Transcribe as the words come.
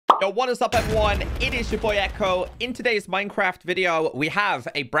Yo, what is up, everyone? It is your boy Echo. In today's Minecraft video, we have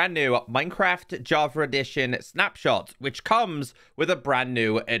a brand new Minecraft Java Edition snapshot, which comes with a brand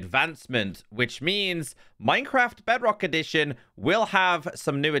new advancement, which means Minecraft Bedrock Edition will have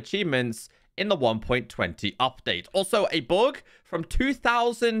some new achievements in the 1.20 update. Also, a bug from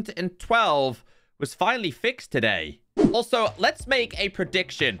 2012 was finally fixed today. Also, let's make a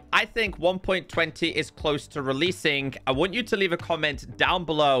prediction. I think 1.20 is close to releasing. I want you to leave a comment down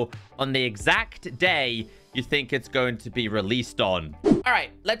below on the exact day you think it's going to be released on. All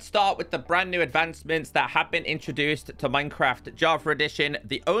right, let's start with the brand new advancements that have been introduced to Minecraft Java Edition.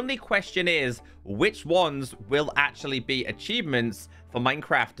 The only question is, which ones will actually be achievements for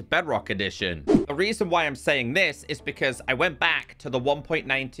Minecraft Bedrock Edition? The reason why I'm saying this is because I went back to the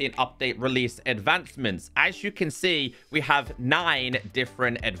 1.19 update release advancements. As you can see, we have 9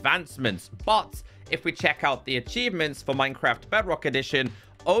 different advancements, but if we check out the achievements for Minecraft Bedrock Edition,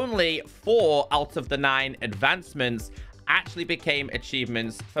 only 4 out of the 9 advancements actually became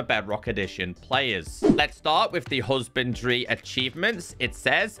achievements for Bedrock Edition players. Let's start with the husbandry achievements. It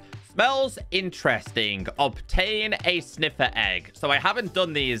says, smells interesting, obtain a sniffer egg. So I haven't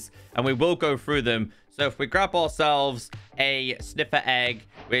done these, and we will go through them. So if we grab ourselves a sniffer egg,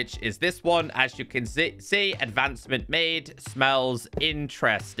 which is this one, as you can see, advancement made, smells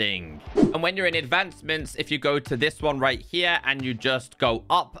interesting. And when you're in advancements, if you go to this one right here and you just go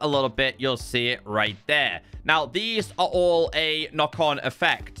up a little bit, you'll see it right there. Now, these are all a knock-on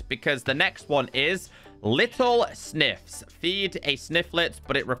effect, because the next one is little sniffs. Feed a snifflet,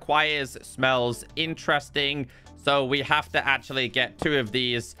 but it requires smells interesting. So we have to actually get 2 of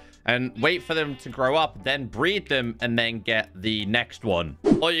these and wait for them to grow up, then breed them, and then get the next one.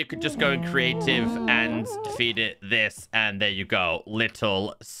 Or you could just go in creative and feed it this, and there you go,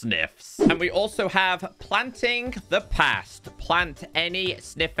 little sniffs. And we also have planting the past. Plant any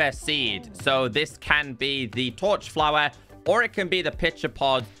sniffer seed. So this can be the torch flower, or it can be the pitcher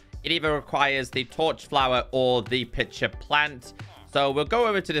pod. It either requires the torch flower or the pitcher plant. So we'll go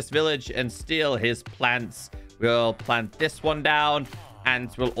over to this village and steal his plants. We'll plant this one down,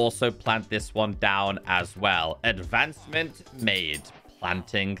 and we'll also plant this one down as well. Advancement made.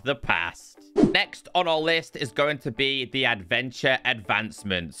 Planting the past. Next on our list is going to be the adventure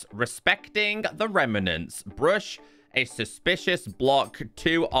advancements. Respecting the remnants. Brush a suspicious block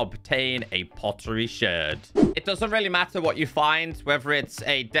to obtain a pottery sherd. It doesn't really matter what you find, whether it's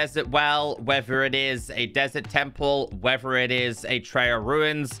a desert well, whether it is a desert temple, whether it is a trail of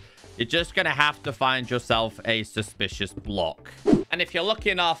ruins. You're just going to have to find yourself a suspicious block. And if you're lucky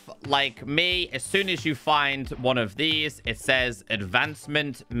enough, like me, as soon as you find one of these, it says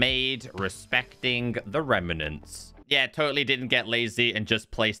advancement made, respecting the remnants. Yeah, totally didn't get lazy and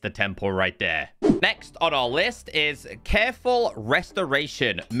just placed the temple right there. Next on our list is careful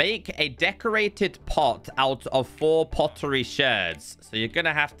restoration. Make a decorated pot out of 4 pottery sherds. So you're going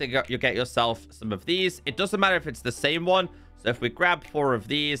to have to you get yourself some of these. It doesn't matter if it's the same one. So if we grab 4 of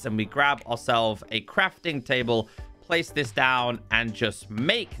these and we grab ourselves a crafting table, place this down and just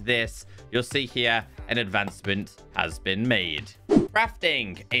make this, you'll see here an advancement has been made.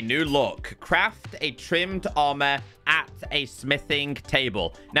 Crafting a new look. Craft a trimmed armor at a smithing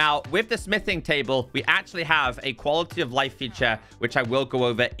table. Now, with the smithing table, we actually have a quality of life feature, which I will go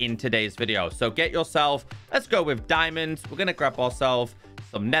over in today's video. So get yourself, let's go with diamonds. We're going to grab ourselves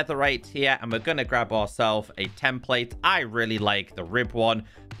some netherite here, and we're going to grab ourselves a template. I really like the rib one.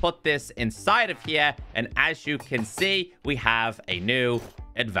 Put this inside of here, and as you can see, we have a new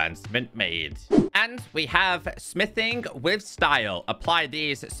advancement made. And we have smithing with style. Apply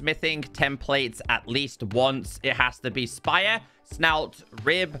these smithing templates at least once. It has to be spire, snout,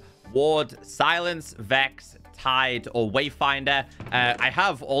 rib, ward, silence, vex, tide, or wayfinder. I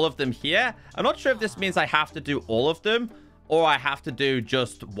have all of them here. I'm not sure if this means I have to do all of them, or I have to do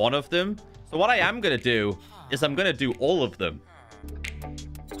just one of them. So what I am going to do is I'm going to do all of them.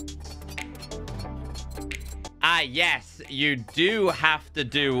 Ah, yes, you do have to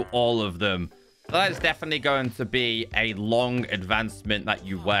do all of them. So that is definitely going to be a long advancement that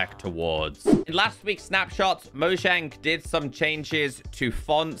you work towards. In last week's snapshot, Mojang did some changes to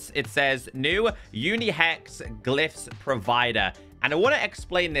fonts. It says new Unihex glyphs provider. And I want to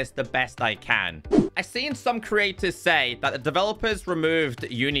explain this the best I can. I've seen some creators say that the developers removed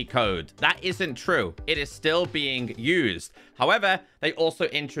Unicode. That isn't true. It is still being used. However, they also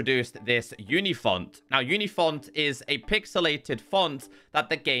introduced this Unifont. Now, Unifont is a pixelated font that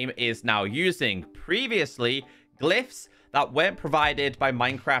the game is now using. Previously, glyphs that weren't provided by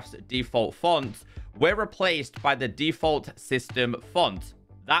Minecraft's default font were replaced by the default system font.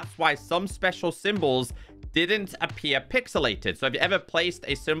 That's why some special symbols didn't appear pixelated. So have you ever placed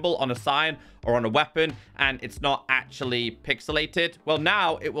a symbol on a sign or on a weapon and it's not actually pixelated? Well,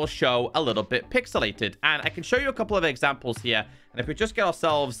 now it will show a little bit pixelated. And I can show you a couple of examples here. And if we just get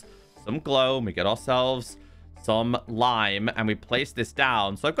ourselves some glow, and we get ourselves some lime, and we place this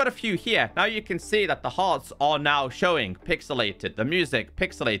down. So I've got a few here. Now you can see that the hearts are now showing pixelated. The music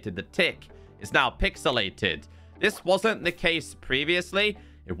pixelated. The tick is now pixelated. This wasn't the case previously.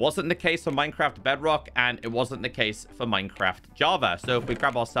 It wasn't the case for Minecraft Bedrock, and it wasn't the case for Minecraft Java. So if we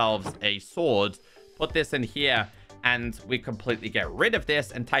grab ourselves a sword, put this in here, and we completely get rid of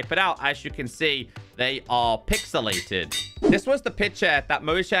this and type it out, as you can see, they are pixelated. This was the picture that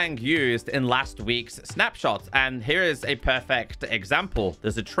Mojang used in last week's snapshot, and here is a perfect example.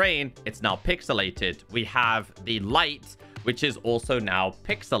 There's a train, it's now pixelated. We have the light, which is also now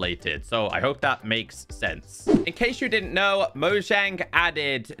pixelated. So I hope that makes sense. In case you didn't know, Mojang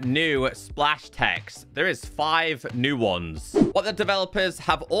added new splash text. There is 5 new ones. What the developers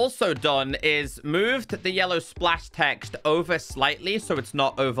have also done is moved the yellow splash text over slightly so it's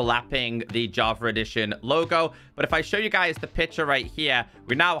not overlapping the Java Edition logo. But if I show you guys the picture right here,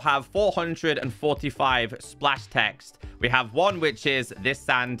 we now have 445 splash text. We have one which is "This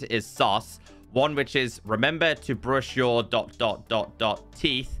sand is sauce." One which is "Remember to brush your ...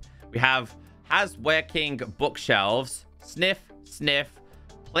 teeth." We have "Has working bookshelves." Sniff, sniff.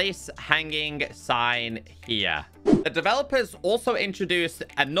 Place hanging sign here. The developers also introduced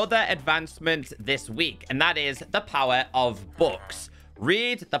another advancement this week, and that is the power of books.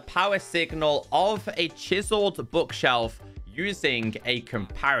 Read the power signal of a chiseled bookshelf using a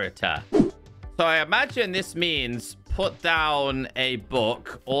comparator. So I imagine this means put down a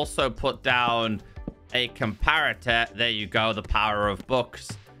book, also put down a comparator. There you go. The power of books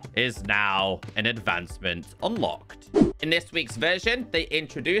is now an advancement unlocked. In this week's version, they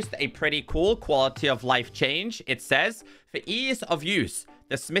introduced a pretty cool quality of life change. It says, for ease of use,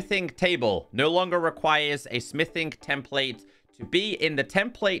 the smithing table no longer requires a smithing template to be in the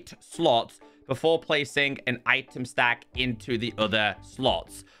template slot before placing an item stack into the other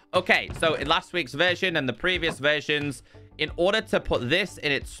slots. Okay, so in last week's version and the previous versions, in order to put this in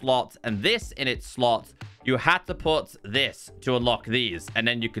its slot and this in its slot, you had to put this to unlock these, and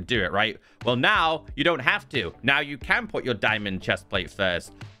then you could do it, right? Well, now you don't have to. Now you can put your diamond chest plate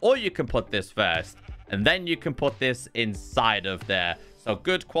first, or you can put this first, and then you can put this inside of there. So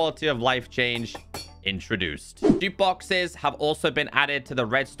good quality of life change introduced. Jukeboxes have also been added to the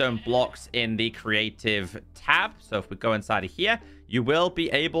redstone blocks in the creative tab. So if we go inside of here, you will be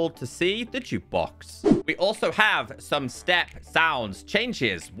able to see the jukebox. We also have some step sounds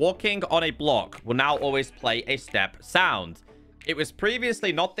changes. Walking on a block will now always play a step sound. It was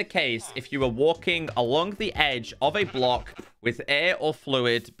previously not the case if you were walking along the edge of a block with air or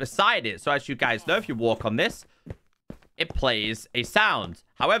fluid beside it. So as you guys know, if you walk on this, it plays a sound.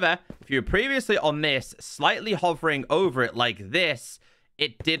 However, if you were previously on this, slightly hovering over it like this,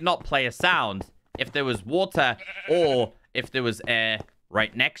 it did not play a sound if there was water or if there was air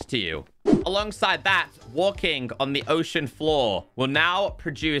right next to you. Alongside that, walking on the ocean floor will now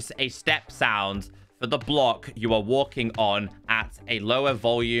produce a step sound for the block you are walking on at a lower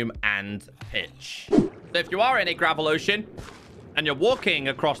volume and pitch. So if you are in a gravel ocean and you're walking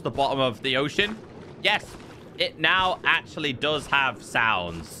across the bottom of the ocean, yes, it now actually does have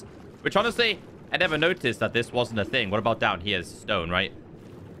sounds. Which honestly, I never noticed that this wasn't a thing. What about down here? Stone, right?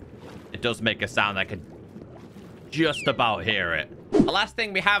 It does make a sound. I could just about hear it. The last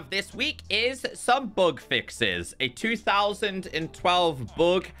thing we have this week is some bug fixes. A 2012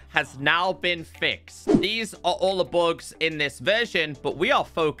 bug has now been fixed. These are all the bugs in this version, but we are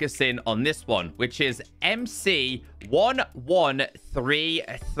focusing on this one, which is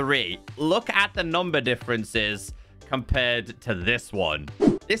MC1133. Look at the number differences compared to this one.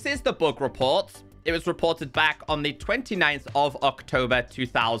 This is the bug report. It was reported back on the 29th of October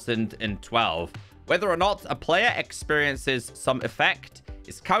 2012. Whether or not a player experiences some effect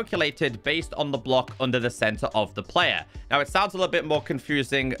is calculated based on the block under the center of the player. Now, it sounds a little bit more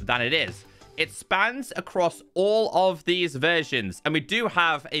confusing than it is. It spans across all of these versions, and we do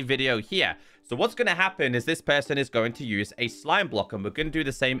have a video here. So what's going to happen is this person is going to use a slime block, and we're going to do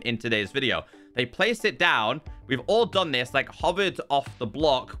the same in today's video. They place it down. We've all done this, like hovered off the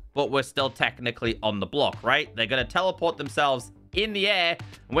block, but we're still technically on the block, right? They're going to teleport themselves in the air,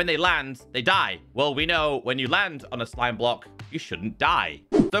 and when they land, they die. Well, we know when you land on a slime block, you shouldn't die.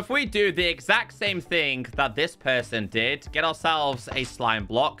 So if we do the exact same thing that this person did, get ourselves a slime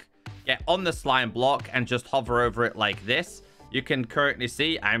block, get on the slime block, and just hover over it like this, you can currently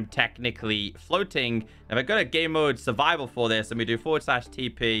see I'm technically floating. If I go to game mode survival for this, and we do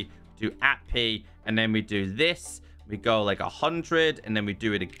 /TP do @p, and then we do this. We go like 100, and then we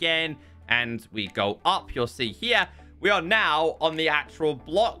do it again, and we go up. You'll see here, we are now on the actual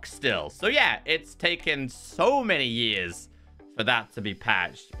block still. So yeah, it's taken so many years for that to be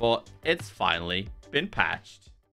patched, but it's finally been patched.